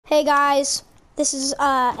Hey guys, this is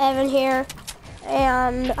Evan here,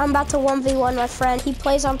 and I'm about to 1v1 my friend. He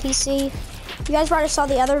plays on PC. You guys probably saw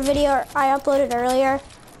the other video I uploaded earlier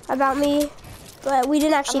about me, but we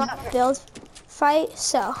didn't actually build fight,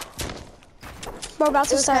 so we're about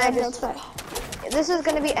to start a build fight. This is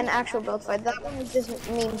going to be an actual build fight. That one was just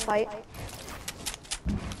meme fight.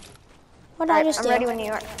 What did I just do? I'm ready when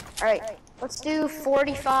you are. Alright, let's do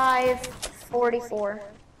 45, 44.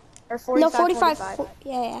 Or 45, no, 45. 45.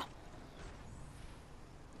 Yeah.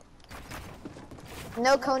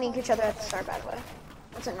 No coning each other at the start, by the way.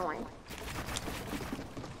 That's annoying.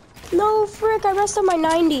 No, frick, I messed up my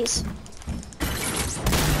 90s.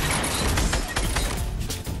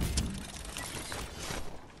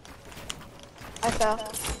 I fell.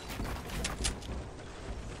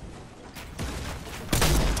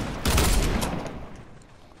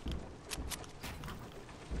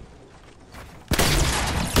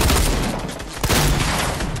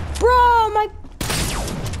 Bro, my...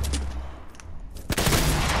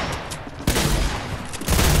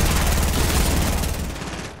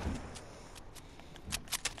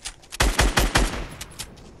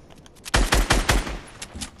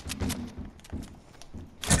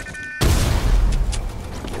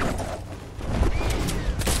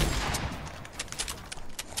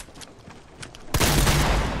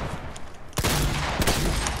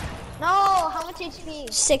 No, how much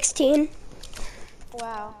HP? 16.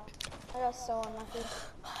 Wow, I got so unlucky.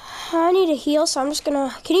 I need a heal, so I'm just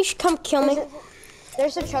gonna... Can you come kill me?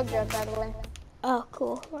 There's a chug jug, by the way. Oh,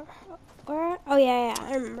 cool. Where? Oh, yeah,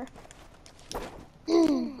 I remember.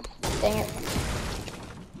 Dang it.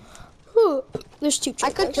 Ooh, there's two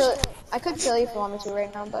chug jugs. I could kill you if you want me to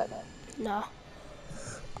right now, but... No.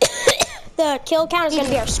 The kill count is gonna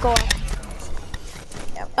be our score.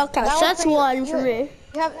 Yep. Okay, so that's one for me.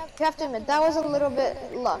 You have to admit, that was a little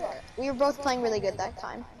bit luck. We were both playing really good that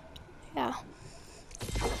time. Yeah.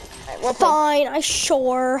 Right, we'll fine, I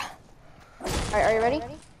sure. Alright, are you ready?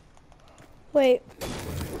 Wait.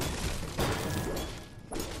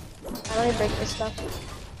 Let me break this stuff.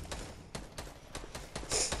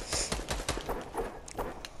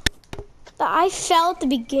 I fell at the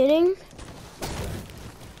beginning,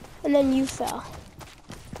 and then you fell.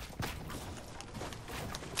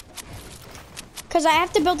 Because I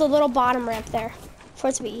have to build a little bottom ramp there for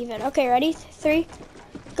it to be even. Okay, ready? 3.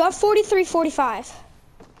 Go 43, 45.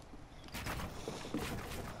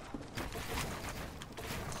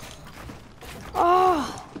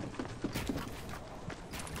 Oh.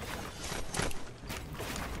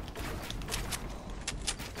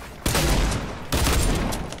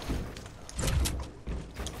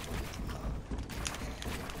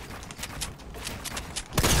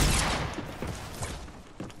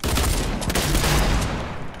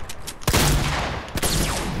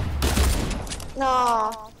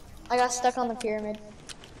 No, I got stuck on the pyramid.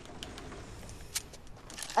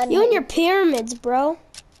 You and your pyramids, bro.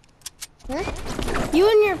 Hmm? You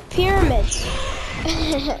and your pyramids.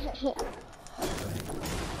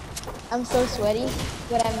 I'm so sweaty,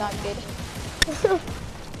 but I'm not good.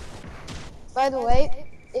 By the way,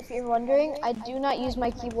 if you're wondering, I do not use my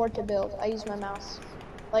keyboard to build. I use my mouse.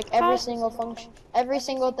 Like every single function, every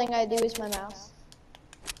single thing I do is my mouse.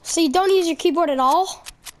 So you don't use your keyboard at all?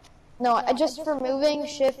 No, just for moving,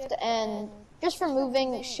 shift,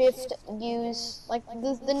 use, like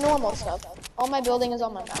the normal stuff. All my building is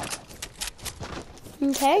on my mouse.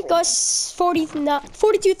 Okay, go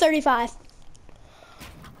 42, 35.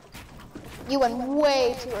 You went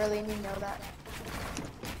way too early and you know that.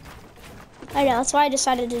 I know, that's why I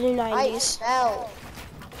decided to do 90s. I fell.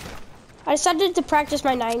 I decided to practice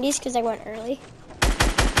my 90s because I went early.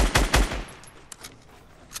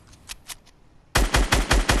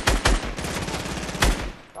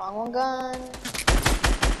 Wrong one gun.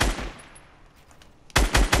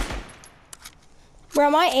 Bro,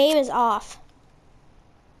 my aim is off.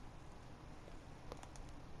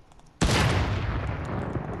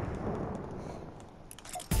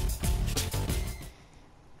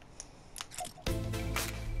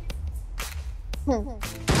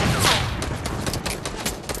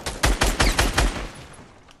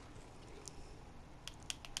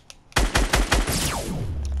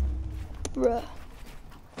 Bruh.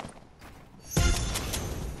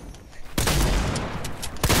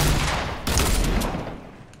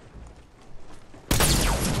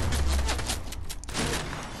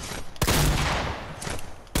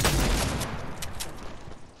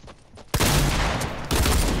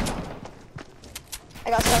 I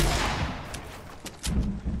got stuck.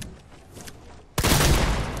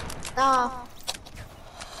 Nah.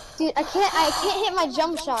 Dude, I can't hit my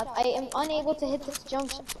jump shot. I am unable to hit this jump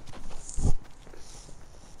shot.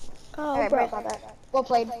 Oh, Alright, bro. break all that. Well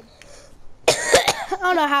played. I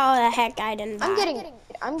don't know how the heck I didn't die.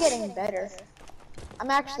 I'm getting better. I'm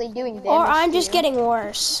actually doing damage. Or I'm to just you. getting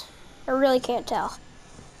worse. I really can't tell.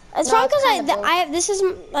 It's No, probably it's because kinda both.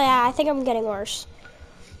 I think I'm getting worse.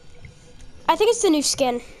 I think it's the new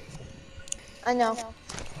skin. I know.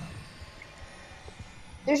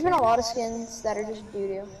 There's been a lot of skins that are just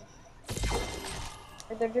doo-doo.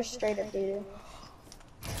 Or they're just straight up doo-doo.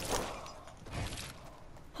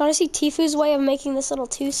 I want to see Tifu's way of making this little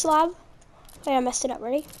 2 slab. Wait, I messed it up.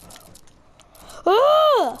 Ready?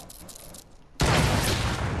 Ah!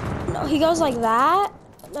 No, he goes like that,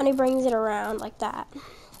 then he brings it around like that.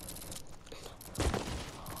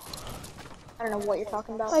 I don't know what you're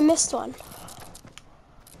talking about. I missed one.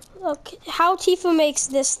 Look, how Tifu makes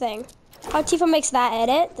this thing. How Tifu makes that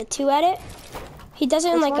edit, the 2 edit. He does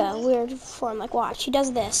it in Which like one? a weird form, like watch. He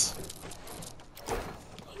does this.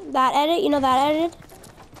 That edit, you know that edit?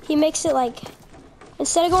 He makes it like,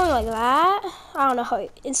 instead of going like that, I don't know how,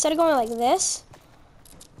 instead of going like this,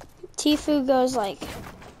 Tifu goes like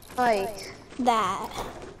that.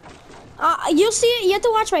 You'll see it, you have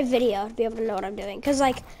to watch my video to be able to know what I'm doing. Cause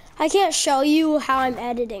like, I can't show you how I'm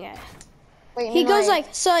editing it. Wait, He goes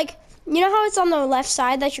like, so like, you know how it's on the left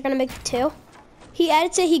side that you're gonna make the 2? He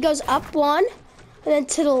edits it, he goes up 1, and then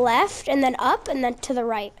to the left, and then up, and then to the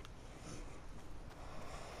right.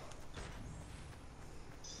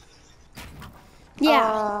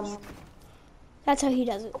 Yeah, that's how he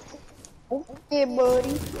does it. Okay,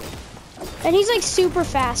 buddy. And he's like super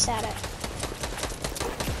fast at it.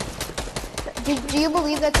 Do you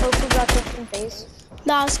believe that Tofu got kicked in the face?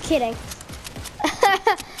 No, I was kidding.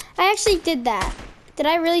 I actually did that. Did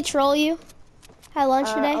I really troll you at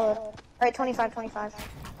lunch today? Alright, 25, 25.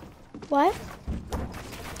 What?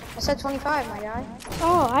 I said 25, my guy.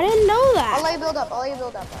 Oh, I didn't know I'll that. let you build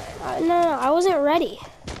up, Alright. No, I wasn't ready.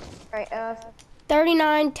 Alright,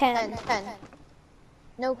 39, 10. 10.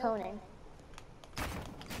 No coning.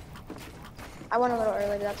 I went a little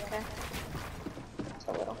early, but that's okay. Just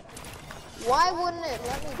a little. Why wouldn't it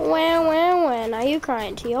let me? When are you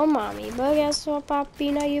crying to your mommy? But guess what,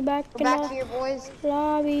 Papi? Now you back We're in back the here, boys.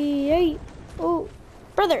 lobby. Hey. Oh,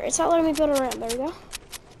 brother, it's not letting me build a ramp. There we go.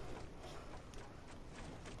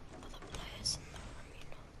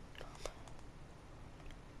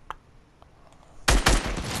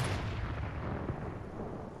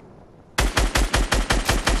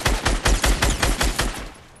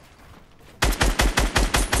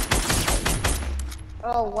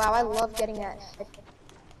 Oh wow, I love getting that.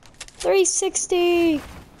 360.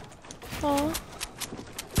 Oh.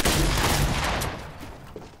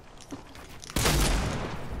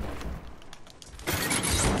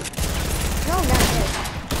 No, not yet.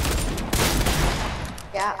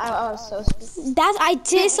 Yeah, I was so stupid. I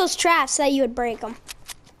did those traps so that you would break them.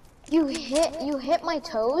 You hit my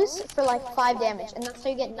toes for like 5 damage, and that's how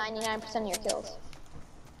you get 99% of your kills.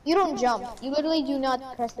 You don't jump. You literally do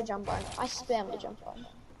not press the jump button. I spam the jump button.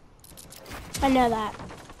 I know that.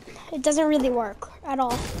 It doesn't really work at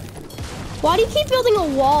all. Why do you keep building a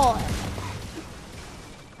wall?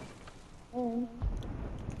 Mm.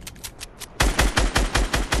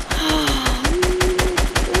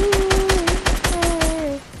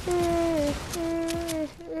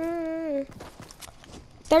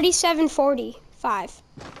 3745.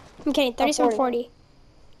 I'm kidding. 3740.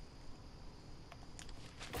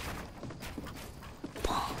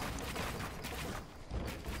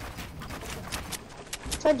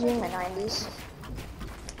 Start doing my 90s.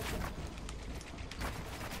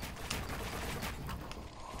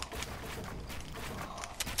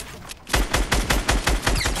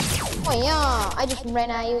 Oh yeah, I just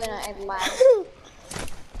ran at you and I laughed.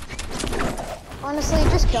 Honestly,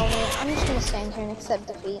 just kill me. I'm just gonna stand here and accept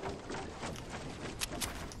defeat.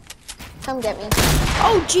 Come get me.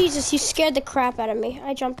 Oh Jesus, you scared the crap out of me.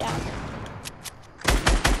 I jumped down.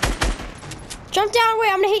 Jump down,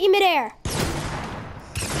 wait, I'm gonna hit you midair.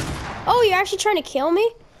 Oh, you're actually trying to kill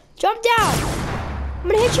me? Jump down. I'm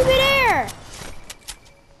gonna hit you midair.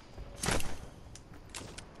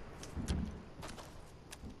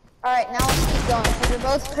 Alright, now let's keep going, because we're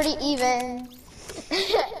both pretty even.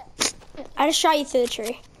 I just shot you through the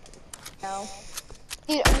tree. No.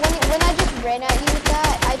 Dude, when I just ran at you with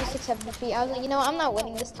that, I just accepted defeat. I was like, you know what, I'm not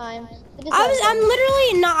winning this time. I'm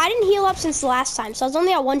literally not, I didn't heal up since the last time, so I was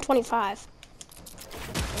only at 125.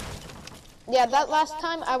 Yeah, that last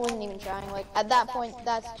time, I wasn't even trying. Like, at that point,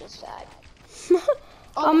 that's just sad.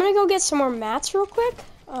 I'm gonna go get some more mats real quick.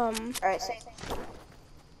 Alright, same.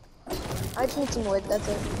 I just need some wood, that's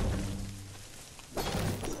it.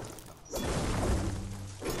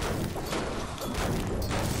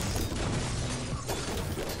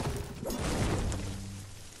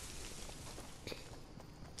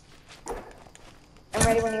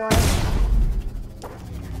 ready when you are.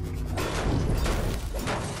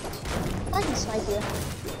 I can snipe you.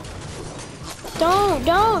 Don't.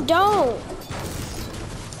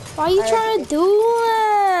 Why are you trying to do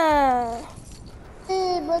that?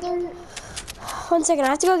 Hey, brother. 1 second, I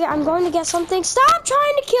have to go I'm going to get something. Stop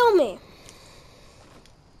trying to kill me.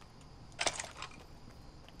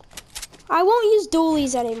 I won't use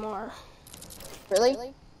dualies anymore.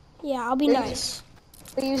 Really? Yeah, I'll be nice.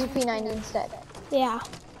 We use a P90 instead. Yeah.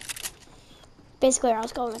 Basically where I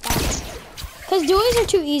was going with that. Because dualies are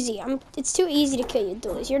too easy. It's too easy to kill you,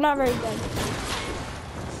 dualies. You're not very good.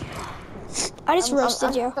 I just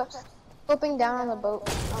roasted you. Flipping down on the boat,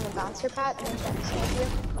 on the bouncer pad, and then trying to snipe you.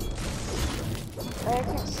 I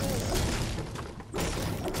can't see.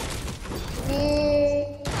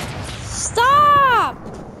 Yeah. Stop!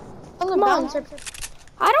 Come on.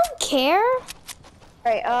 I don't care.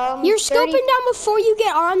 Alright, You're scoping down before you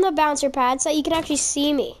get on the bouncer pad so that you can actually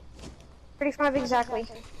see me. 35 exactly.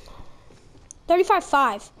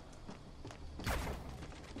 35.5.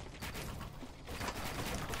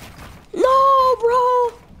 No,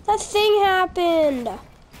 bro! That thing happened.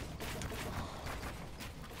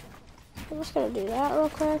 I'm just gonna do that real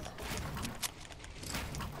quick.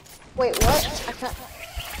 Wait, what? I can't.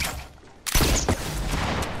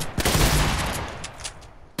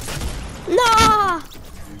 Nah!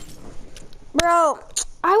 Bro,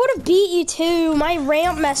 I would have beat you too. My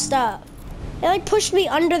ramp messed up. It like pushed me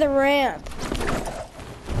under the ramp.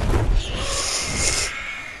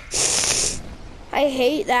 I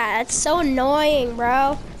hate that. It's so annoying,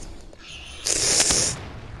 bro.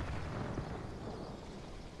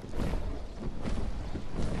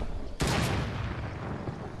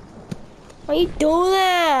 Why are you doing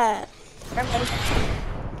that?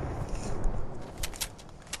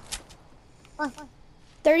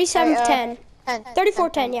 37-10.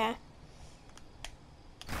 34-10, yeah.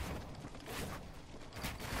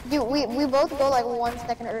 Dude, we both go like 1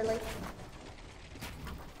 second early.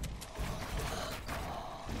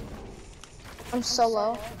 I'm so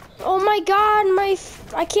low. Oh my god,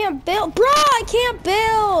 I can't build. Bro, I can't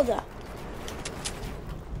build.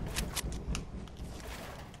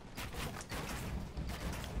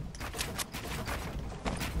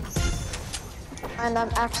 And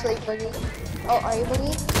I'm actually boogie. Oh, are you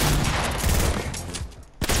boogie?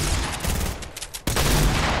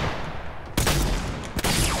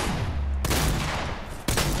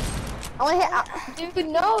 I wanna hit. Dude,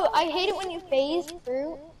 no! I hate it when you phase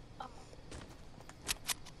through.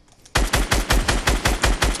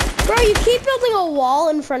 Bro, you keep building a wall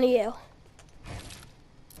in front of you.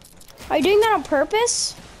 Are you doing that on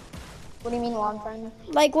purpose? What do you mean, wall in front of me?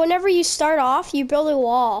 Like whenever you start off, you build a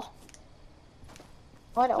wall.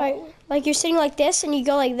 What? Like you're sitting like this and you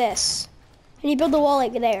go like this. And you build the wall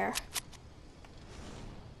like there.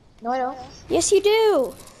 No, I don't. Yes, you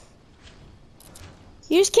do.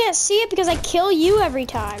 You just can't see it because I kill you every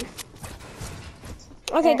time.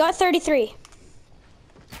 Okay, got 33.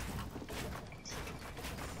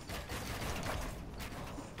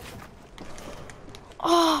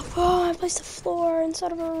 Oh, bro, I placed a floor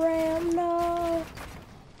instead of a ram. No.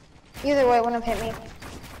 Either way, it wouldn't have hit me.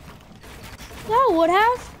 No, would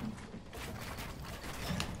have.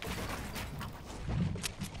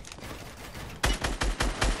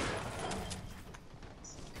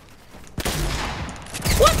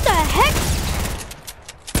 What the heck?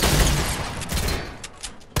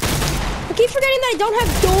 I keep forgetting that I don't have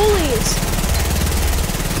goalies.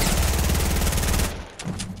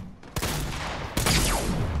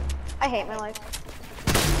 I hate my life.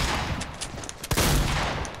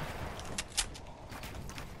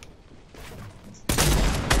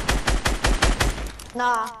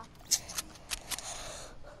 Nah.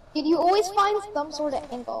 Did you always find some sort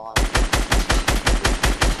of angle on it?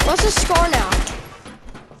 What's the score now?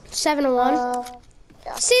 7-1.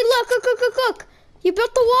 Yeah. See, look. You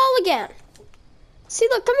built the wall again. See,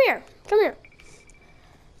 look, come here.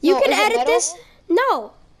 You can edit this.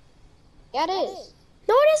 No. Yeah, it is.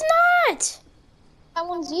 No, it is not. That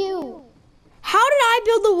one's you. How did I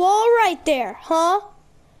build the wall right there, huh?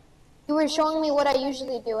 You were showing me what I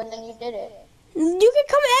usually do, and then you did it. You can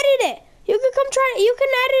come edit it. You can come try it. You can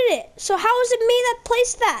edit it. So how is it me that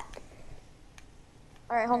placed that?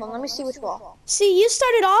 All right, hold on. Let me see which wall. See, you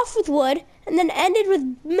started off with wood and then ended with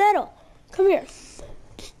metal. Come here.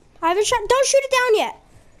 I haven't shot. Don't shoot it down yet.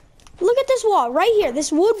 Look at this wall right here.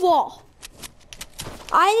 This wood wall.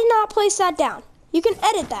 I did not place that down. You can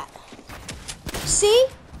edit that. See?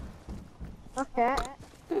 Okay.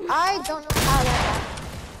 I don't know how that happened.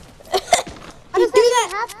 You do that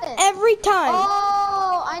happen? every time.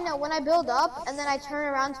 Oh, I know. When I build up and then I turn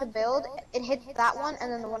around to build, it hits that one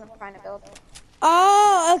and then the one I'm trying to build.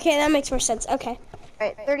 Oh, okay, that makes more sense. Okay.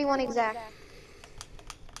 Alright, 31 exact.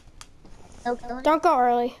 No killing. Don't go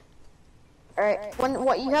early. Alright,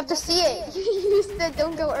 what you have to see it. You said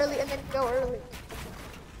don't go early and then go early.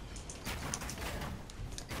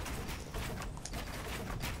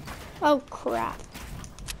 Oh crap.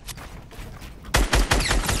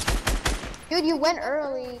 Dude, you went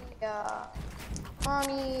early.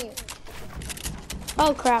 Mommy.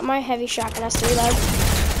 Oh crap, my heavy shotgun has to reload.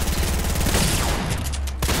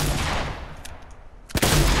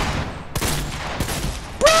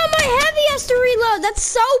 Bro, my heavy has to reload. That's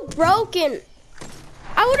so broken.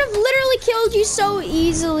 I would have literally killed you so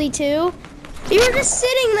easily too. You were just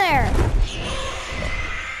sitting there.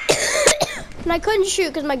 And I couldn't shoot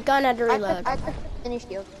because my gun had to reload. I took finish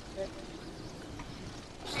shield.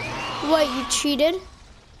 What, you cheated?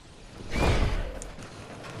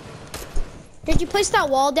 Did you place that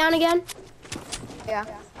wall down again? Yeah.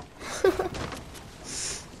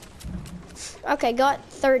 Okay, got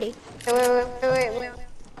 30. Wait.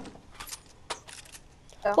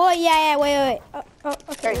 Oh, yeah, wait. Oh,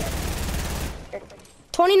 okay. 30.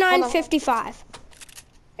 29.55.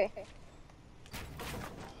 Okay.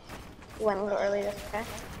 You went a little early, that's okay.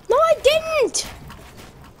 No, I didn't!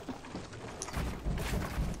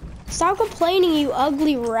 Stop complaining, you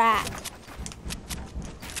ugly rat.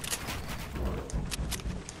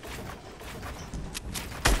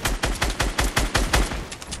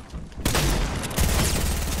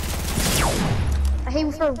 I hit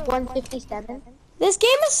you for 157. This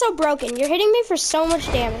game is so broken. You're hitting me for so much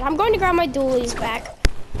damage. I'm going to grab my dualies back.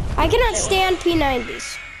 I cannot stand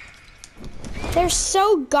P90s. They're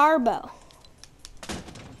so garbo.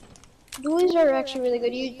 Dualies are actually really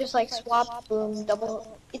good. You just like swap, boom, double.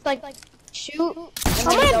 It's like shoot.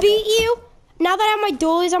 I'm gonna beat you. Now that I have my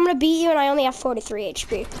dualies, I'm gonna beat you and I only have 43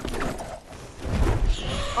 HP.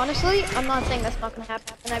 Honestly, I'm not saying that's not gonna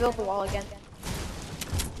happen. And I built the wall again.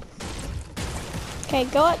 Okay,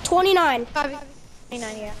 go at 29.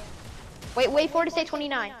 29, yeah. Wait for it to say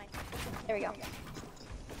 29. There we go.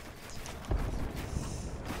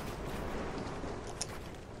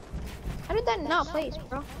 How did that not place,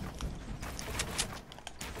 bro?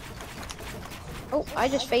 Oh, I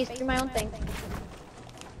just phased through my own thing.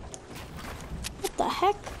 What the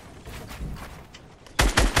heck?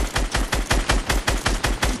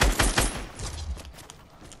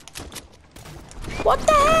 What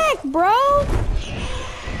the heck, bro?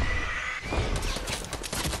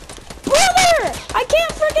 Brother! I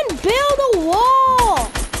can't freaking build a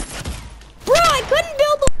wall! Bro, I couldn't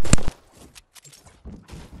build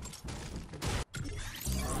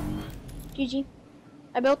a GG.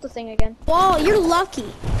 I built the thing again. wall. You're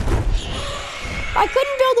lucky. I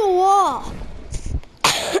couldn't build a wall.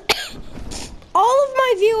 All of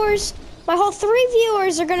my viewers, my whole 3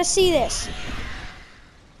 viewers are gonna see this.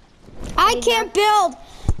 I can't build.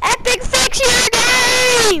 Epic, fix your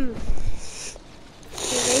game!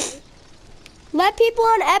 Let people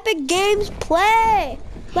on Epic Games play.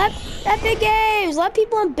 Let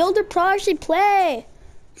people on Builder Pro actually play.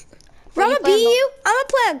 Bro, I'm gonna beat you. I'm gonna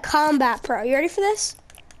play a Combat Pro. You ready for this?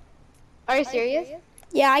 Are you serious?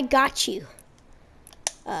 Yeah, I got you.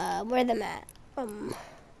 Where them at?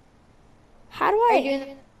 How do Are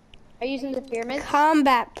I? you using the pyramids?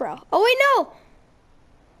 Combat Pro. Oh wait, no.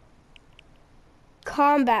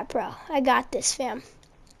 Combat Pro. I got this, fam.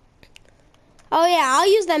 Oh yeah, I'll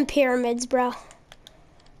use them pyramids, bro.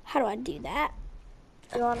 How do I do that?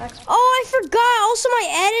 You want Xbox? Oh, I forgot. Also, my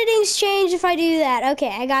editing's changed if I do that. Okay,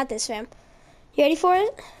 I got this, fam. You ready for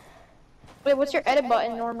it? Wait, what's your edit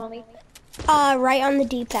button normally? Right on the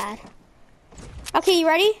D-pad. Okay, you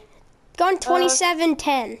ready? Going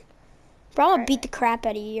 27-10. Bro, I'm gonna beat the crap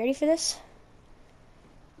out of you. You ready for this?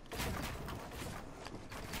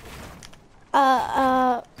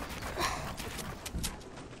 Your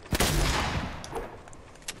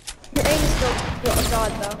aim is still a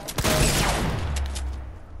god, though.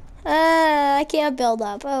 I can't build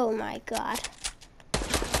up. Oh my god.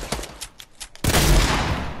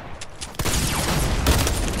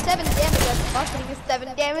 Seven damage. I'm bucketing is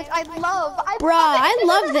 7 damage. I love I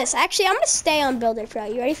love this. Actually, I'm gonna stay on Builder Pro.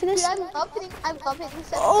 You ready for this? Dude, I love hitting 7 damage.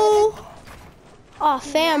 Oh,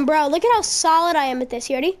 fam, bro. Look at how solid I am at this.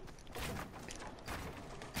 You ready?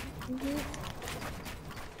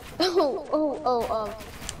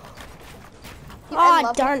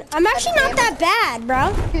 Oh, darn. I'm actually not that bad,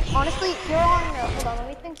 bro. Dude, honestly, you're on, hold on, let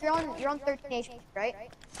me think. You're on 13 HP, right?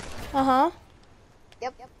 Uh-huh.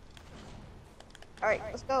 Yep. Alright,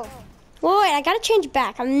 let's go. Wait, I gotta change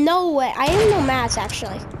back. I'm no way. I am no match,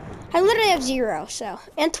 actually. I literally have 0, so,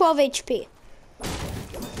 and 12 HP.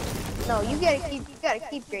 No, you gotta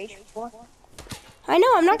keep your HP, boy. I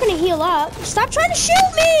know, I'm not gonna heal up. Stop trying to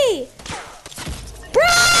shoot me!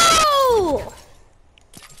 Bro!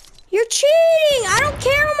 You're cheating! I don't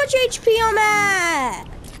care how much HP I'm at!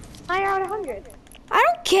 I are at 100. I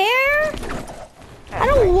don't care! I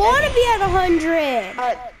don't want to be at 100!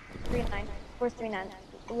 3-9. We're 3-9.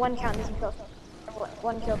 One count doesn't kill.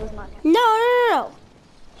 One kill does not count. No.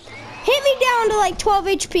 Hit me down to like 12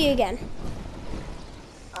 HP again.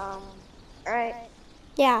 Alright.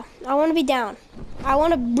 Yeah, I want to be down. I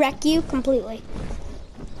want to wreck you completely.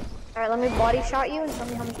 Alright, let me body shot you and tell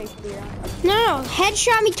me how much HP you're on. No,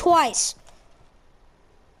 headshot me twice.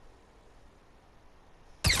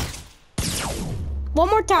 One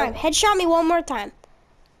more time. Headshot me one more time.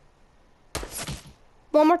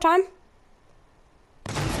 One more time.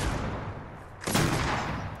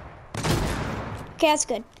 Okay, that's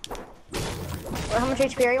good. Well, how much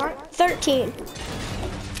HP are you on? 13.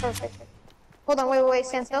 Perfect. Hold on, wait,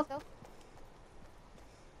 stand still.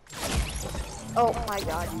 Oh my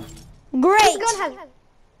god. Great.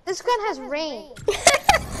 This gun has range.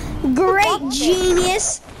 Great,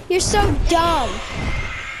 genius. You're so dumb.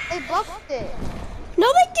 They buffed it.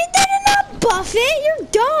 No, they did not buff it. You're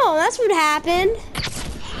dumb. That's what happened.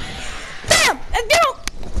 Bam!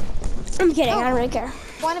 I'm kidding. I don't really care.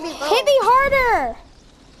 Wanna be low. Hit me harder.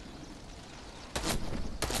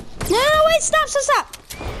 No, wait, stop.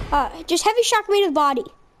 Just heavy shotgun me to the body.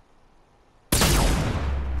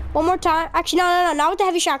 One more time. Actually, no, not with the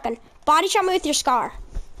heavy shotgun. Body shot me with your scar.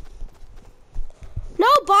 No,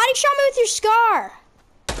 body shot me with your scar.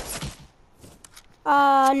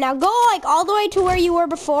 Now go like all the way to where you were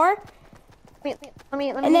before. Let me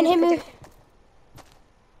And then hit me.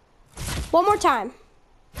 One more time.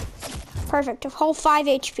 Perfect. A whole 5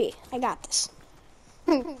 HP. I got this.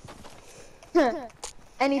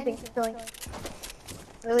 Anything's killing.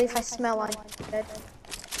 Really, if I smell on dead.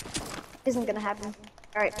 Isn't gonna happen.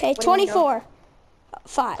 Alright. Okay, 24.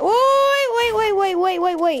 5.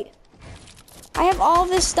 Wait. I have all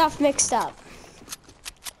this stuff mixed up.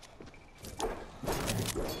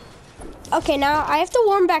 Okay, now I have to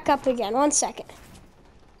warm back up again. 1 second.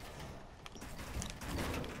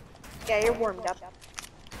 Yeah, you're warmed up.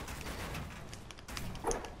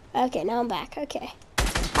 Okay, now I'm back. Okay.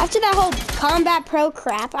 After that whole combat pro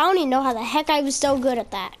crap, I don't even know how the heck I was so good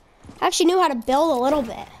at that. I actually knew how to build a little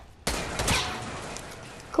bit.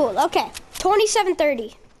 Cool, okay.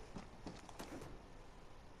 2730.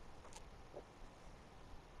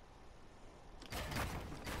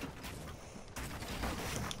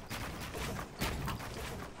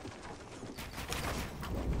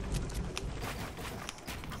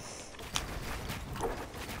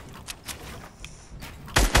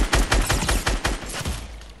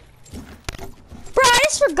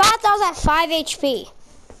 Forgot that was at 5 HP.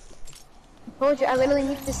 I told you, I literally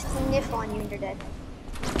need to sniff on you and you're dead.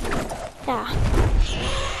 Yeah.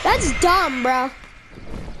 That's dumb, bro.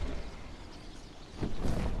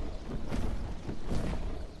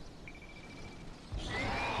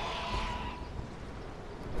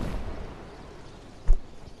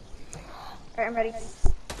 Alright, I'm ready.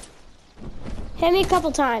 Hit me a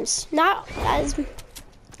couple times. Not as...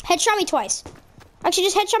 Headshot me twice. Actually,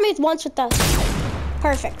 just headshot me once with the...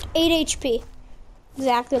 Perfect. 8 HP.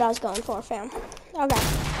 Exactly what I was going for, fam. Okay.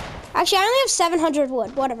 Actually, I only have 700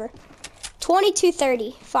 wood. Whatever.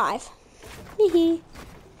 2235. Hee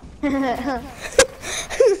I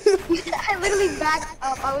literally backed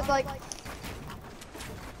up. I was like...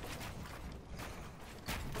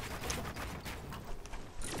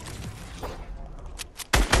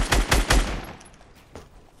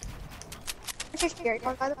 What's your scary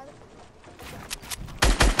card, by the way?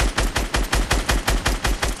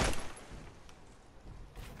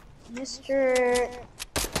 Mr.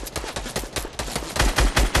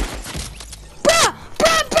 Bruh!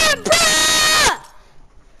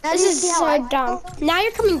 This is so dumb. Now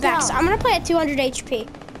you're coming back, so I'm gonna play at 200 HP.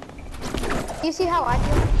 Do you see how I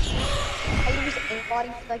feel? I use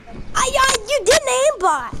aimbotting like You didn't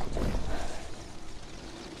aimbot!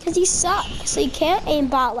 Because you suck, so you can't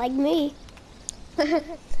aimbot like me.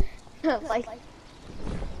 like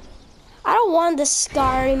I don't want this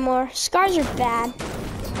scar anymore. Scars are bad.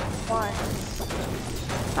 Why?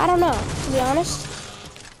 I don't know, to be honest.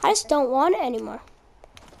 I just don't want it anymore.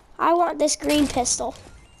 I want this green pistol.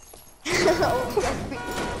 It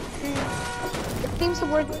seems to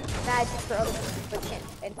work bad for other people, but can't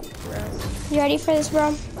and for us. You ready for this,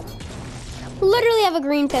 bro? Literally have a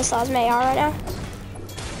green pistol as my AR right now.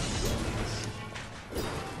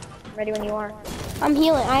 Ready when you are. I'm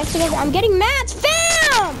healing. I have to get. I'm getting mats.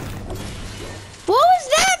 Bam!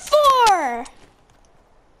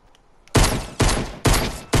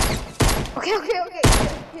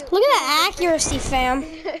 accuracy, fam.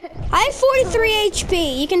 I have 43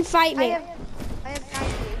 HP. You can fight me. I have 90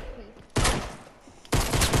 HP.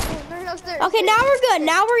 Oh, no, there. Okay, now we're good.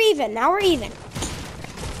 Now we're even. Now we're even.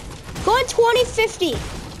 Go on 2050.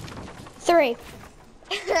 3.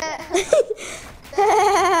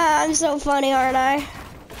 I'm so funny, aren't I?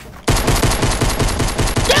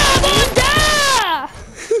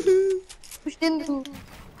 Pushed into.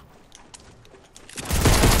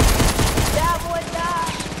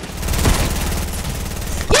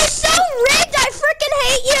 You're so rigged! I freaking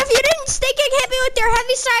hate you! If you didn't stick and hit me with your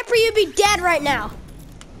heavy sniper, you'd be dead right now.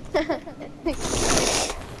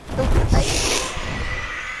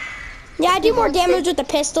 Yeah, I do more damage with the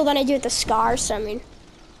pistol than I do with the scar, so I mean.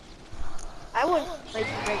 I wouldn't like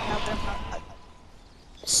you right now, but I'm not.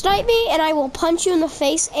 Snipe me and I will punch you in the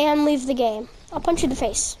face and leave the game. I'll punch you in the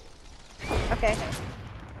face. Okay.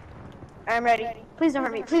 I'm ready. Please don't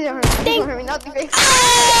hurt me. Please don't hurt me. Please don't hurt me. Not the great.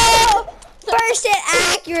 Oh! First hit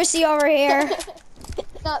accuracy over here.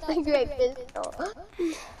 Not the great pistol.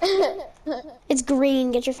 It's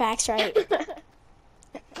green. Get your facts right.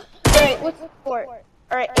 Alright, what's the score?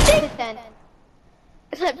 Alright, 8 to 10.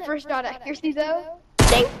 Is that first shot accuracy though?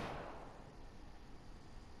 Ding.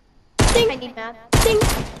 Ding. I need math. Ding.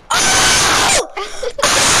 Oh!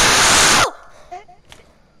 Oh!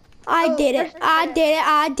 I did it. I did it.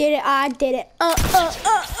 I did it. I did it. Oh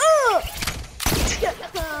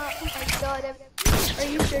my god. Are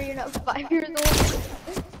you sure you're not 5 years old?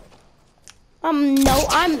 No,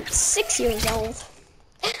 I'm 6 years old.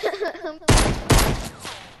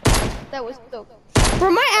 That was so cool.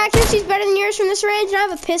 Bro, my accuracy's better than yours from this range, and I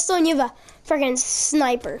have a pistol and you have a freaking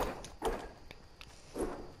sniper.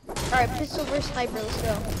 Alright, pistol versus sniper, let's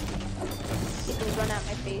go. People run at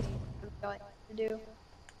my face. What to do.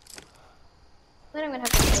 Then I'm gonna have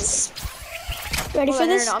to face. Ready for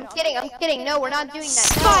this? No, I'm kidding. No, we're not doing that.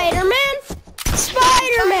 Spider-Man!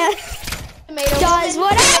 Spider-Man! Does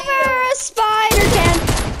whatever a spider can.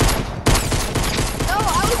 No,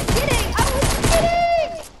 I was kidding!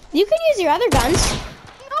 You can use your other guns.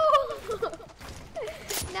 No!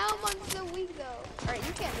 Now I'm so weak though. Alright,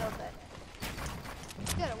 you can't build that. You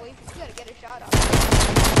gotta wait, you gotta get a shot off.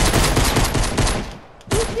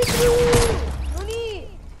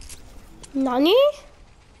 Nani?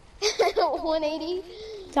 180.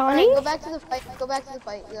 Donnie? Right, go back to the fight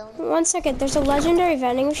zone. 1 second, there's a legendary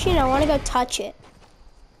vending machine. I want to go touch it.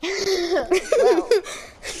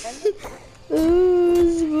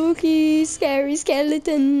 Ooh, spooky, scary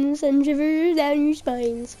skeletons and shivers down your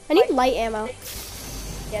spines. I need light ammo.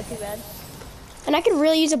 Yeah, too bad. And I could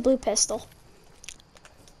really use a blue pistol.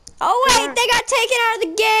 Oh wait, they got taken out of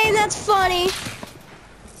the game. That's funny.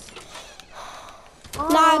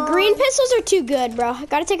 Nah, green pistols are too good, bro. I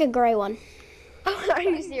gotta take a gray one. Are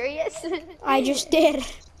you serious? I just did.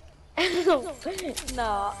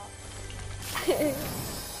 No.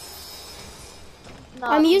 No.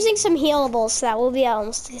 I'm using some healables, so that will be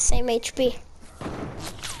almost the same HP.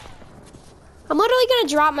 I'm literally gonna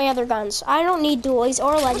drop my other guns. I don't need dualies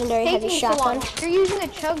or legendary heavy shotgun. You're using a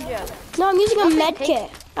chug jug. No, I'm using a med kit.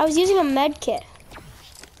 I was using a med kit.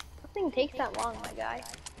 Nothing takes that long, my guy.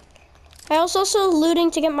 I was also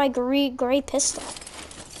looting to get my gray pistol.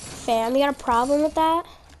 Fam, you got a problem with that?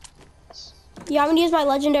 You want me to use my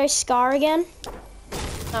legendary scar again?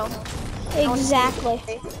 No. Exactly.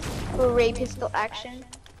 Ray pistol action.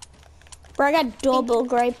 Bro, I got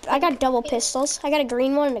double pistols. I got a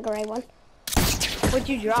green one and a gray one. What'd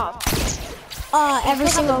you drop? Every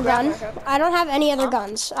single gun. I don't have any other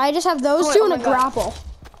guns. I just have those two and a grapple.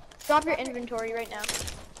 Drop your inventory right now.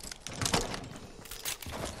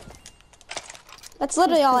 That's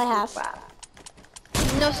literally all I have.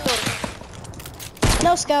 No scope.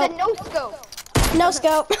 No scope. No scope. No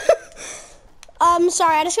scope.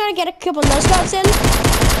 Sorry, I just gotta get a couple no scopes in.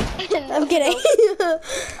 I'm kidding.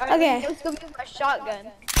 Okay. No scope with my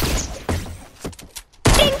shotgun.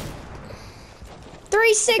 Ding!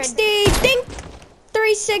 360, ding!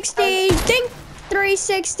 360, ding!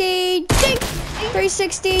 360, ding!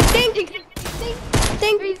 360, ding! Ding!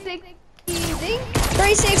 360, ding!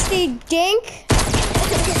 360, dink!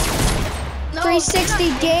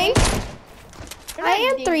 360, dink! I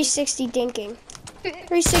am 360 dinking.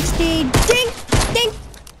 360, dink! Dink!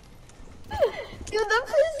 Dude, the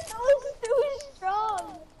pistol is too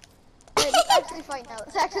strong! Alright, let's actually fight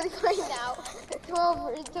now.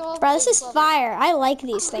 12. Bro, this is fire. I like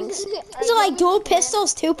these things. These are like dual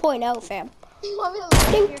pistols 2.0, fam. You want me to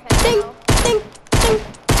Ding, your head ding, now? ding, ding,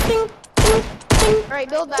 ding, ding, ding. Alright,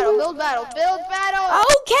 build battle.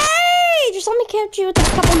 Okay! Just let me catch you with a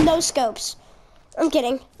couple no scopes. I'm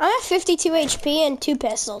kidding. I'm at 52 HP and 2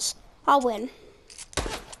 pistols. I'll win.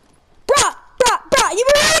 Bruh! You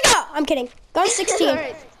better go. I'm kidding. Gun 16.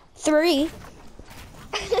 Alright. 3.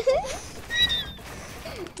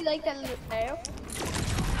 You like that little arrow?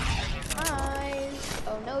 Hi.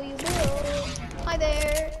 Oh no, you will. Hi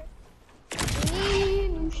there.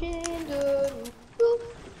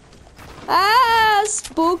 Ah,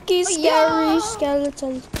 spooky, Oh, scary yeah.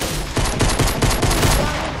 skeletons.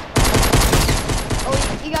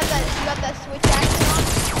 Oh, you got that switch action on?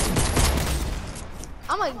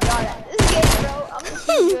 Oh my god, this game, bro. I'm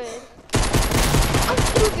too good. I'm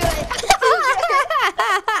too good.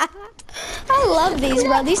 I love these,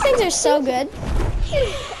 bro. These things are so good.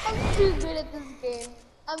 I'm too good at this game.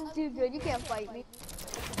 I'm too good. You can't fight me.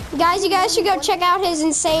 Guys, you guys should go check out his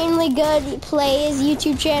insanely good plays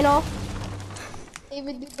YouTube channel.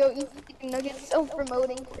 David, go eat chicken nuggets.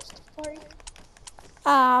 Self-promoting. Sorry.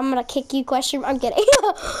 I'm gonna kick you, question. I'm kidding.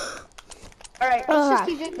 Alright, let's just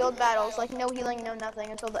keep doing build battles. Like, no healing, no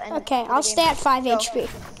nothing until the end. Okay, of the I'll game. stay at 5 HP.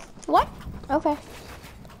 What? Okay.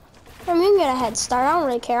 I'm gonna get a head start. I don't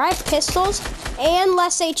really care. I have pistols and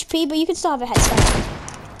less HP, but you can still have a head start.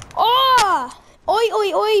 Oh! Oi,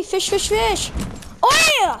 oi, oi! Fish, fish, fish!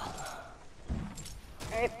 Oi!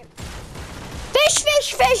 Alright. Fish,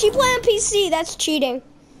 fish, fish! You play on PC. That's cheating.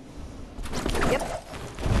 Yep.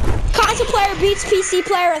 Console player beats PC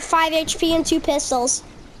player with 5 HP and 2 pistols.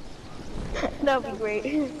 That would be great.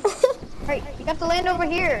 Alright, you got to land over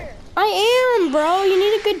here. I am, bro. You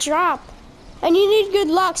need a good drop. And you need good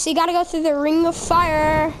luck, so you gotta go through the ring of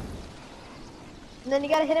fire. And then you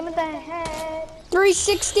gotta hit him with the head.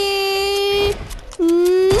 360.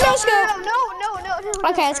 No scope. No.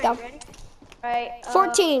 Okay, let's go. Alright.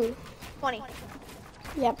 14. 20.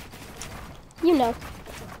 Yep. You know.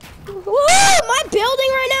 Woo! My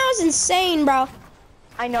building right now is insane, bro.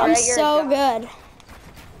 I know, I'm right? You're so a god. good.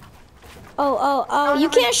 Oh. You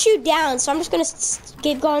can't shoot down, so I'm just gonna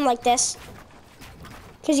keep going like this.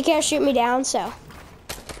 Because you can't shoot me down, so.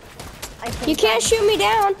 You can't shoot me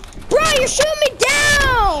down. Bro, you're shooting me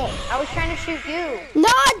down! I was trying to shoot you.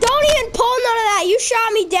 No, don't even pull none of that. You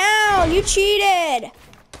shot me down. You cheated.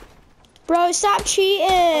 Bro, stop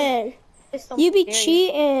cheating. You be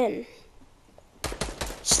cheating.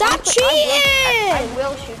 Stop cheating! I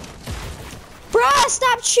will shoot. Bro,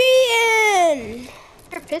 stop cheating!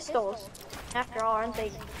 They're pistols. After all, aren't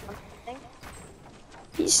they?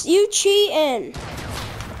 You cheating.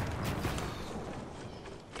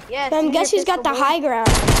 Yes. Guess who's got the high ground?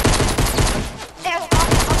 I'm sorry.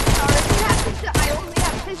 I only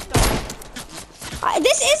have pistols.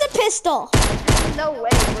 This is a pistol. No way,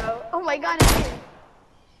 bro. Oh my god, it is.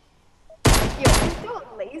 Yo, you still a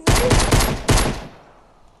laser?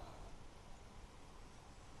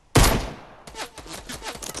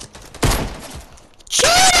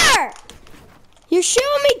 Cheater! You're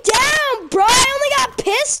shooting me down, bro. I only got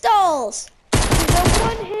pistols. The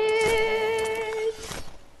one hit.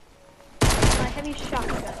 My heavy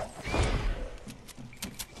shotgun.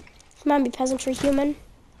 Come on, be peasantry human.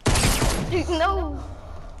 Dude, no.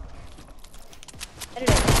 Edit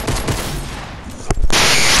it.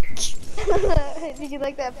 Did you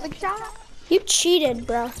like that flick shot? You cheated,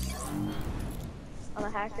 bro. I'm a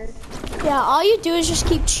hacker. Yeah, all you do is just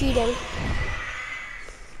keep cheating.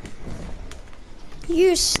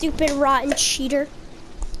 You stupid, rotten cheater.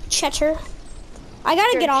 Cheater. I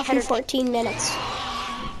gotta get off in 14 minutes.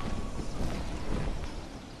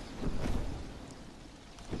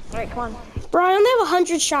 Alright, come on. Bro, I only have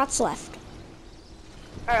 100 shots left.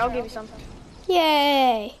 Alright, I'll give you some.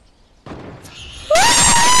 Yay.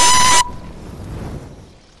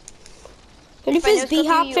 What if it's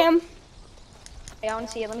B-hop, fam? Yeah, I want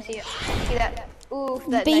to see it. Let me see it. See that? Ooh,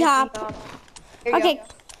 that B-hop. nice B-hop. Okay.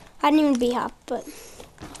 I didn't even B-hop, but...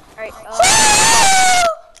 Alright,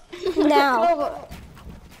 now.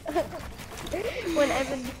 when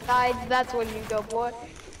Evan died, that's when you go, boy.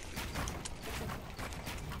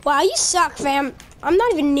 Wow, you suck, fam. I'm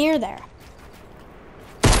not even near there.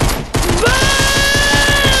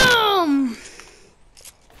 Boom!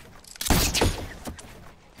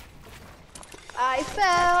 I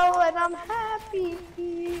fell and I'm happy.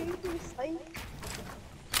 Psych.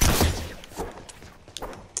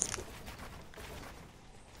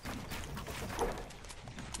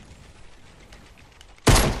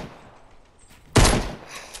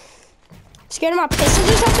 Scared of my pistols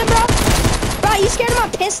or something, bro? Bro, you scared of my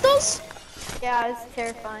pistols? Yeah, it's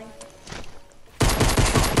terrifying.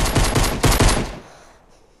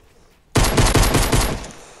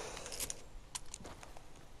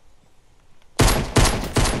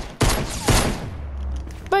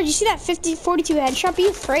 Bro, did you see that 42 headshot? Be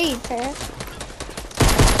afraid, fam.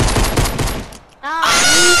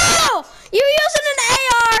 Oh! You're using an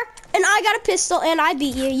AR, and I got a pistol and I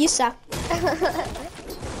beat you. You suck.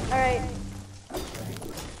 Alright.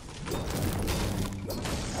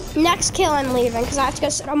 Next kill, I'm leaving because I have to go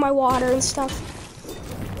sit on my water and stuff.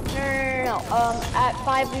 No. At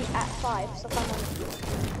 5, so 5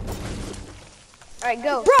 Alright,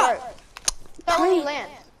 go. Bro! Start when you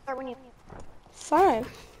land. Start when you Fine.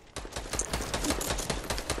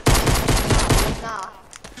 Nah.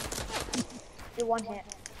 You're one hit.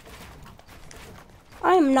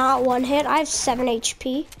 I am not one hit. I have 7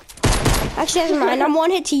 HP. Actually, never mind. I'm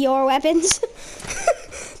one hit to your weapons.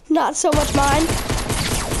 Not so much mine.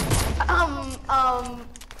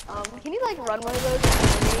 Can you like run one of those?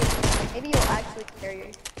 Maybe you'll actually carry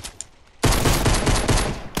it.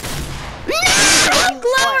 How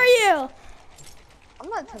low are you? I'm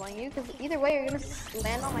not telling you, because either way you're gonna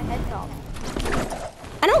land on my head top.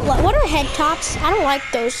 I don't like. What are head tops? I don't like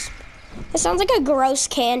those. It sounds like a gross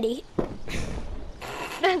candy.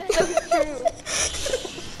 That's so true.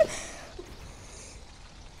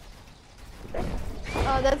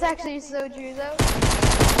 Oh, that's actually so true though.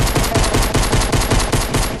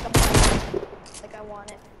 Like I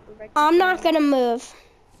want it. I'm not gonna move.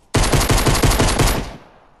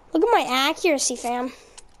 Look at my accuracy, fam.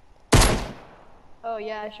 Oh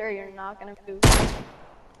yeah, sure, you're not gonna move.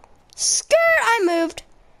 Skirt, I moved.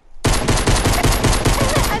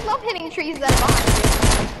 I love hitting trees that are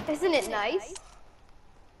behind you. Isn't it nice?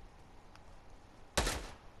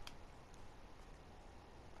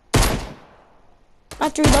 I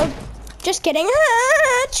have to reload. Just kidding.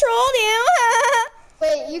 Trolled you.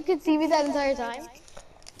 Wait, you could see me that entire time?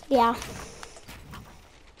 Yeah.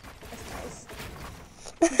 That's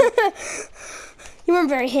nice. You weren't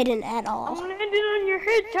very hidden at all. I'm landing on your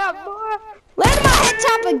head top, boy. Land on my head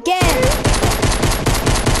top again.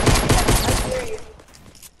 I hear you.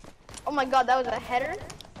 Oh my god, that was a header?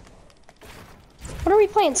 What are we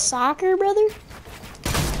playing, soccer, brother?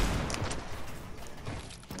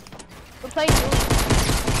 We're playing Julie.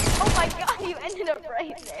 Oh my god, you ended up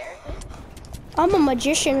right there. I'm a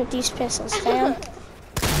magician with these pistols, fam.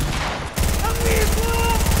 Come here,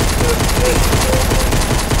 boy. Hey,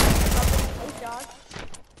 dog.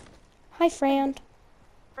 Hi, friend.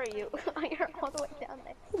 Where are you? You're all the way down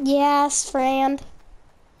there. Yes, friend.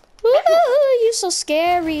 Woo, you so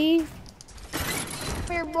scary. Come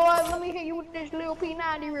here, boy. Let me hit you with this little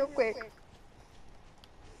P90 real quick.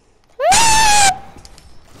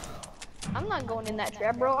 I'm not going in that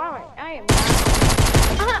trap, bro. I am not.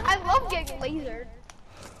 I love getting lasered.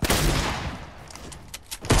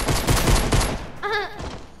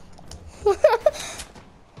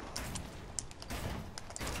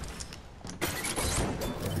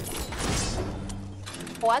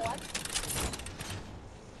 What?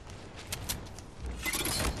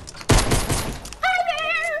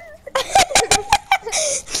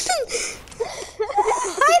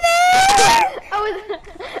 Hi there! Hi there!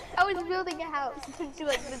 I was building a house to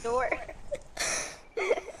like the door.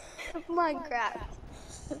 Minecraft.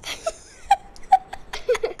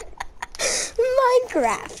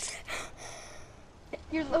 Minecraft.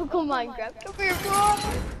 Your local Minecraft. Come here, bro.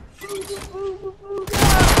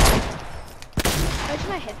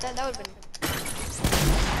 Imagine I hit that. That would have been.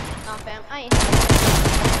 Nah, fam. I ain't.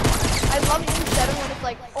 I love getting 7 when it's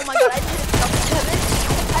like, oh my god, I just hit a double 7.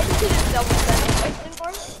 I just hit a double 7. Question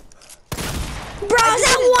mark? Bro, I was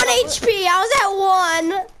at 1 HP. I was at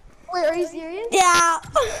 1. Wait, are you serious? Yeah.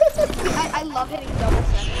 I love hitting double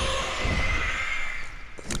 7.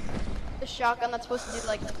 The shotgun that's supposed to do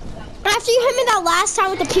like. After you hit me that last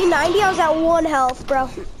time with the P90, I was at 1 health, bro.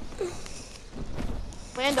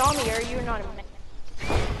 Land on me, or you're not a man.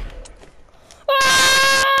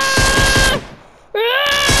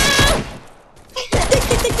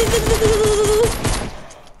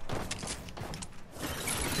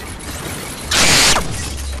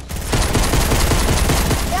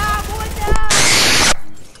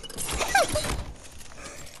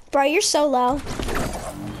 Bro, you're so low.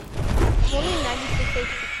 I'm only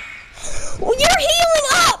 96 Well, you're healing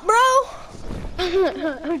up, bro.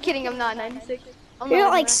 HP. I'm kidding, I'm not 96. You're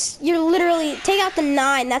like, you're literally, take out the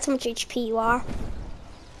 9, that's how much HP you are.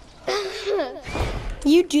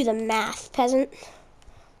 You do the math, peasant.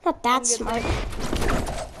 Not that smart.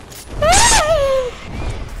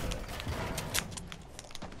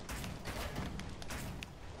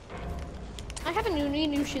 I have a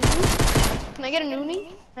new shoes. Can I get a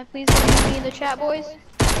noonie? Can I please get a noonie in the chat, boys?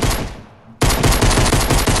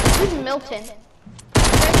 Who's Milton?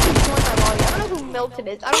 Actually joined my lobby. I don't know who Milton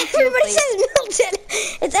is. I don't feel Everybody safe. says Milton.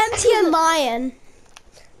 It's MTN Lion.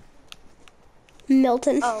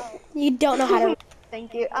 Milton. Oh, You don't know how to.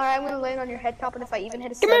 thank you. Alright, I'm gonna land on your head top, and if I even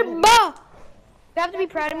hit a Come 7. here, ba. You have to be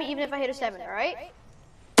proud of me even if I hit a 7, alright?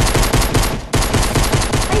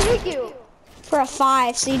 I hit you! For a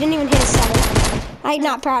 5, so you didn't even hit a 7. I'm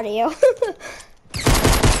not proud of you.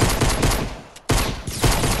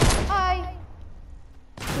 Hi!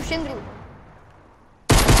 Ushindu.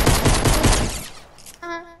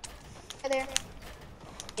 Hi there.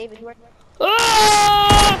 David, where?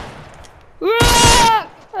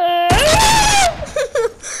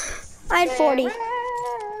 I had 40.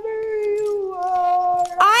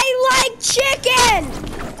 I like chicken!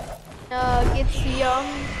 Nuggets, yum.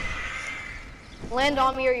 Land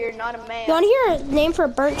on me or you're not a man. You want to hear a name for a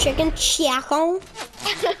burnt chicken? Chiacon.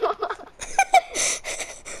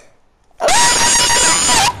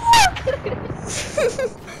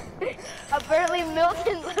 Apparently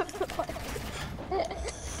Milton left.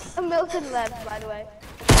 Milton left, by the way.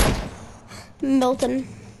 Milton.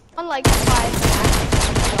 Unlike 5.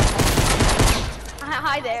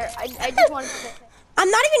 Hi there. I just wanted to say. I'm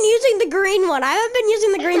not even using the green one. I haven't been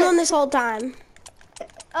using the green one this whole time.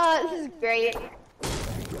 This is great.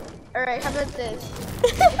 Alright, how about this?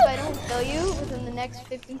 If I don't kill you within the next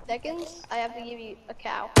 50 seconds, I have to give you a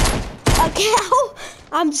cow. A cow?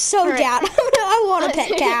 I'm so down. I want a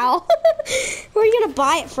pet cow. Where are you gonna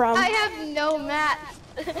buy it from? I have no mats.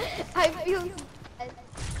 I feel.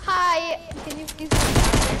 Hi, can you please?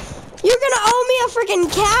 You're gonna owe me a freaking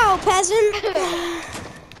cow, peasant.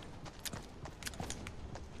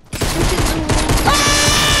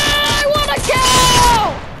 I want a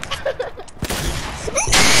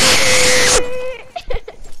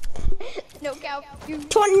No cow.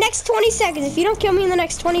 Next 20 seconds. If you don't kill me in the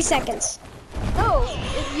next 20 seconds. No,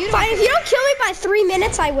 if you don't. Fine, if you don't kill me by 3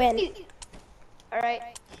 minutes, I win. Alright.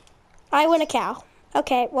 I win a cow.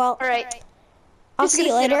 Okay, well. Alright. I'll see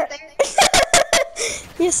you later.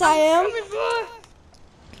 Yes, I am.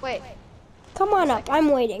 Wait. Come on up. I'm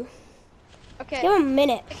waiting. Okay. Give him a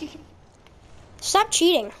minute. Stop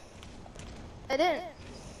cheating. I didn't.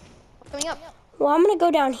 I'm coming up. Well, I'm gonna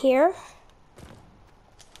go down here.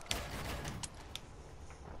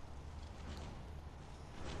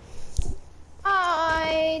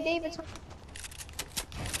 Hi, David.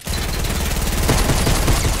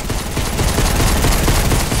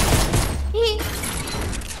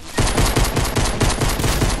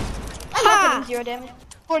 I'm 0 damage.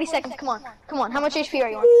 40 seconds. Come on. Come on. How much HP are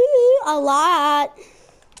you on? A lot.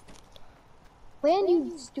 Land,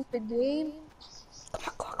 you stupid game.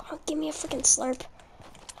 Come on. Give me a freaking slurp.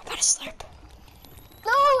 I got a slurp.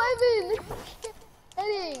 No, Evan.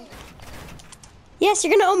 Heading. Yes,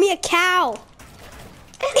 you're gonna owe me a cow.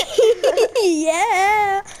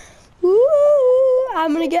 Yeah. Woo!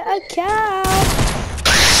 I'm gonna get a cow.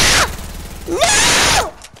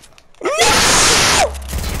 No! No!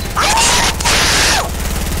 I need a cow!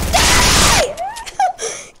 Die!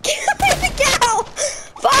 Give me the cow!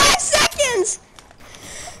 5 seconds!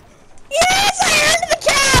 Yes, I earned the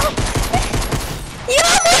cow! You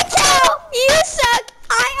owe me a cow! You suck!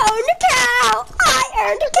 I owned a cow! I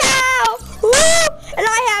earned a cow! Woo! And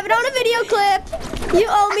I have it on a video clip! You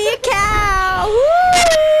owe me a cow! Woo!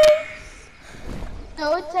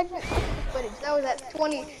 No, it's technically footage. That was at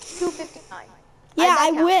 22:59. Yeah,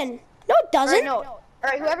 I win. No, it doesn't. No.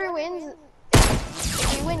 Alright, whoever wins,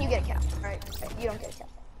 if you win, you get a cow. Alright, you don't get a cow.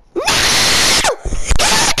 No!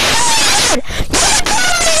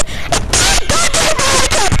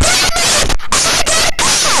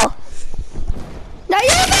 Now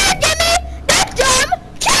you're gonna give me that damn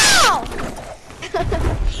cow!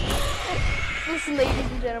 Listen, ladies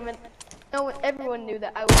and gentlemen, everyone knew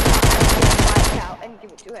that I would not actually buy a cow and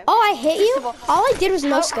give it to him. Oh, I hit you? All I did was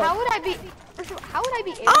no How scope. would I be? First of all, how would I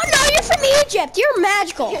be able? Oh no, you're from Egypt. You're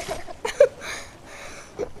magical.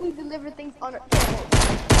 We deliver things on our camels.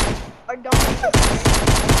 Our donkeys.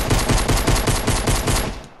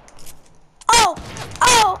 Oh,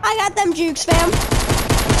 I got them jukes, fam. Oh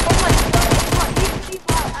my god, it's not easy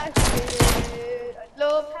while activated. I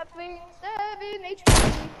love having 7 HP.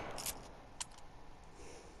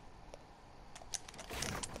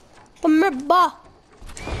 Come here, ba.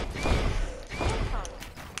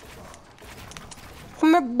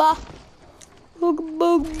 Come here, ba. Booga,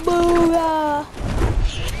 booga, booga.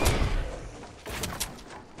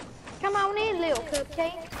 Come on in, little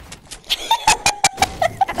cupcake.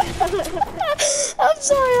 I'm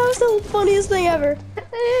sorry, that was the funniest thing ever.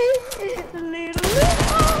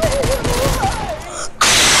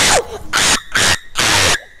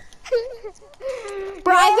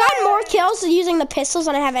 Bro, I've gotten more kills using the pistols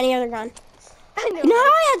than I have any other gun. You know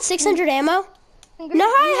how I had 600 ammo? You know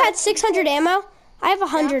how I had 600 ammo? I have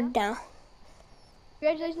 100 now.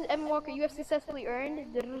 Congratulations, Evan Walker. You have successfully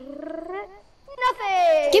earned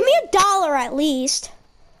Nothing! Give me $1 at least.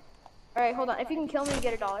 Alright, hold on. If you can kill me, you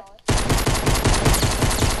get $1. No,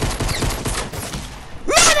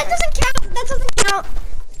 that doesn't count. That doesn't count.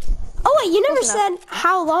 Oh wait, you never Close said enough.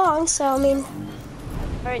 how long, so I mean.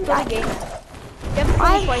 Alright, till the game ends. You have to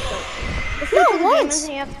kill me twice though. Let's do No, it till the game once. ends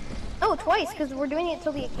and you have to... No, twice, because we're doing it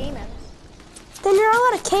till the game ends. Then you're not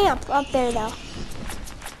allowed to camp up there though.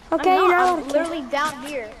 Okay, you're not I'm allowed to camp. literally down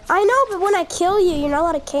here. I know, but when I kill you, you're not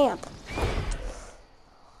allowed to camp.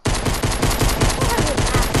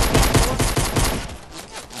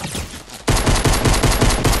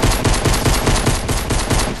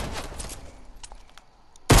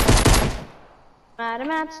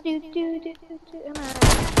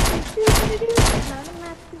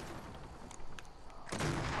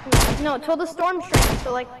 No, till the storm shrinks,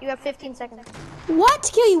 so like you have 15 seconds. What?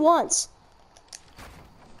 To kill you once?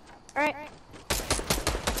 Alright.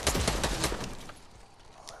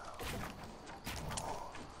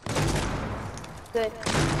 Good.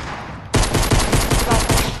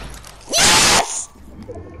 Yes!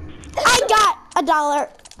 I got $1.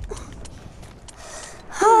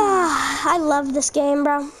 I love this game,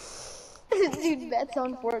 bro. Dude, bets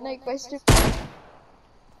on Fortnite question.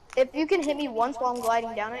 If you can hit me once while I'm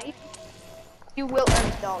gliding down at you, you will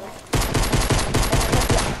earn $1.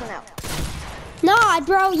 Nah,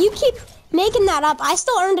 bro, you keep making that up. I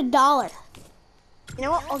still earned $1. You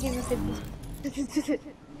know what? I'll give you 50.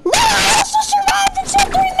 No, I also survived until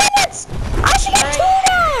 3 minutes. I should get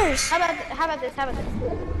 $2. How about this?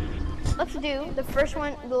 Let's do the first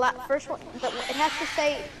one. It has to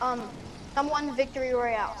say someone victory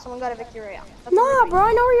royale. Someone got a victory royale. Nah, bro,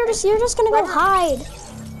 I know where you're just gonna go hide.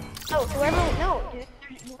 No, dude,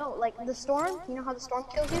 no, like the storm. You know how the storm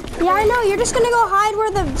kills you? Yeah, I know. You're just gonna go hide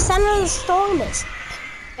where the center of the storm is.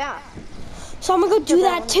 Yeah. So I'm gonna go do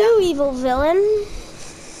that too, evil villain.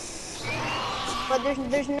 But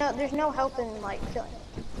there's no help in like killing.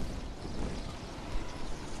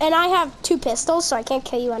 And I have 2 pistols, so I can't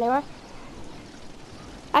kill you anyway.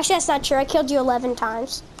 Actually, that's not true. I killed you 11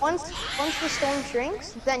 times. Once the storm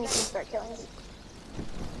shrinks, then you can start killing me.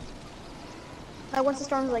 Like once the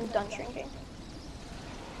storm's like done shrinking.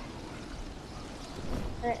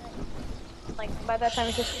 Right. Like by that time,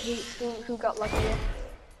 it's just who got luckier.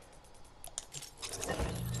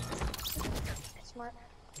 Smart.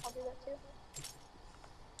 I'll do that too.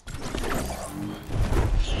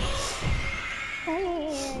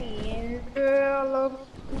 Hey, girl,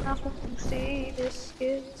 I'm not supposed to see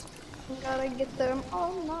biscuits. Gotta get them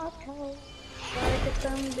on my toes. Gotta get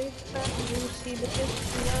them big fat juicy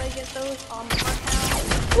biscuits. Gotta get those on my toes.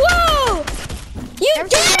 Whoa! You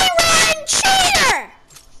dirty rotten cheater!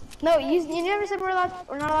 No, you never said we're not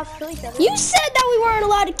allowed to kill each other. You said that we weren't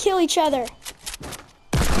allowed to kill each other.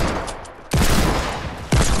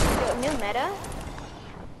 New meta?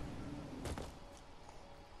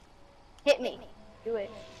 Hit me. Do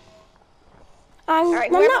it. I'm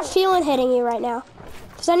Right, not feeling hitting you right now.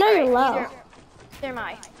 Because I know you're low. Neither am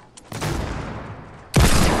I.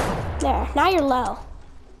 There, now you're low.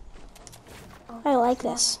 I like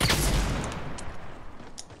this.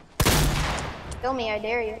 Kill me, I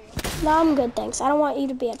dare you. No, I'm good, thanks. I don't want you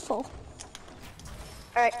to be at full.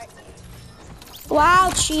 Alright.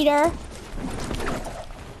 Wow, cheater.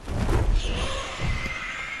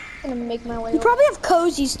 I'm gonna make my way You over. probably have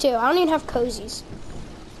cozies too. I don't even have cozies.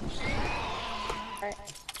 Alright.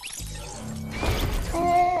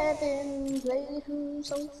 Heaven, play who's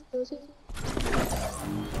so fuzzy.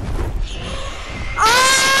 I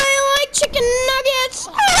like chicken nuggets.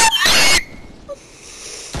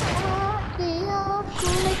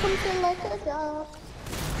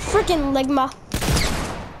 Freaking Ligma.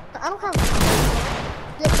 I don't have.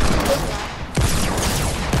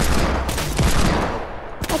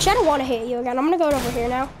 Actually, I don't want to hit you again. I'm gonna go over here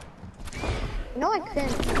now. No, I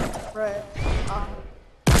couldn't. Right.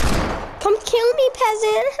 Come kill me,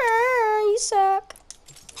 peasant. You suck.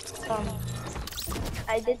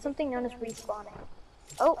 I did something known as respawning.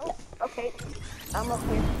 Oh, okay. I'm up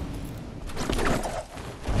here.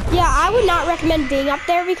 Yeah, I would not recommend being up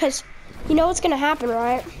there because you know what's gonna happen,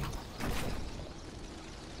 right?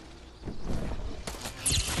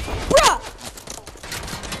 Bruh!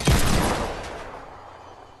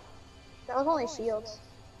 That was only shields.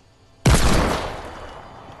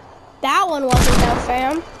 That one wasn't though,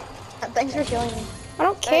 fam. Thanks for killing me. I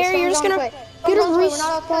don't care. You're just gonna get a We're not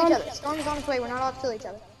allowed to kill each respawn. other. Storm's on its way. We're not allowed to kill each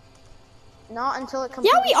other. Not until it comes.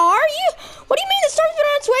 Yeah, we are. What do you mean? The storm's been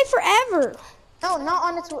on its way forever. No, not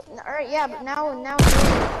on its way. Alright, yeah, but now we're not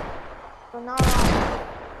allowed.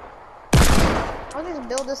 I'll just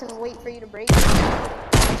build this and wait for you to break it.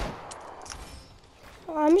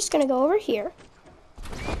 I'm just gonna go over here.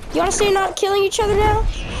 You want to say not killing each other now?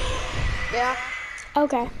 Yeah.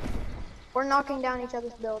 Okay. We're knocking down each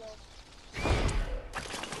other's builds.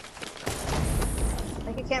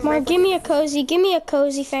 Like you can't Come on, break give me a cozy. Give me a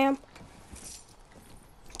cozy, fam.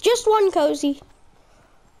 Just one cozy.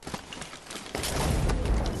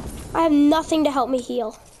 I have nothing to help me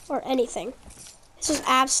heal or anything. This is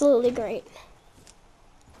absolutely great.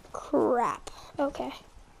 Crap. Okay. You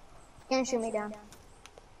can't shoot me down.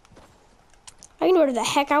 I can do whatever the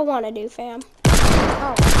heck I want to do, fam.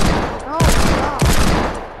 No. No. No.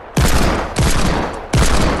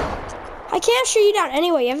 I can't shoot you down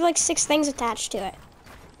anyway. You have like 6 things attached to it.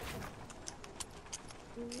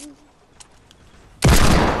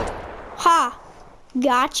 Ha!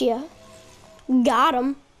 Gotcha. Got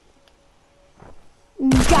him.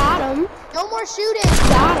 Got him. No more shooting.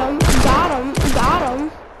 Got him. Got him. Got him.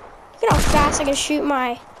 Look at how fast I can shoot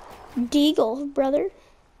my deagle, brother.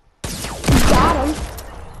 Got him.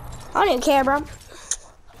 I don't even care, bro.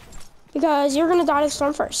 Because you're gonna die to the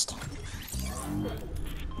storm first.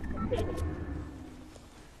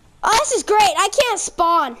 Oh, this is great. I can't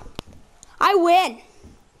spawn. I win.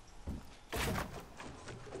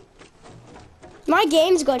 My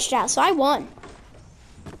game's glitched out, so I won.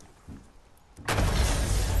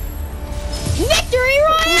 Victory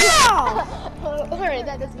Royale! Alright,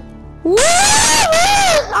 that doesn't. Woo!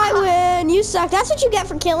 I win. You suck. That's what you get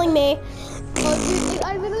for killing me. Oh, dude,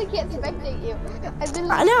 I literally can't spectate you.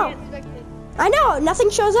 I know. Can't spectate. I know. Nothing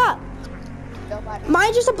shows up. Nobody.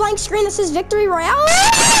 Mine's just a blank screen that says Victory Royale.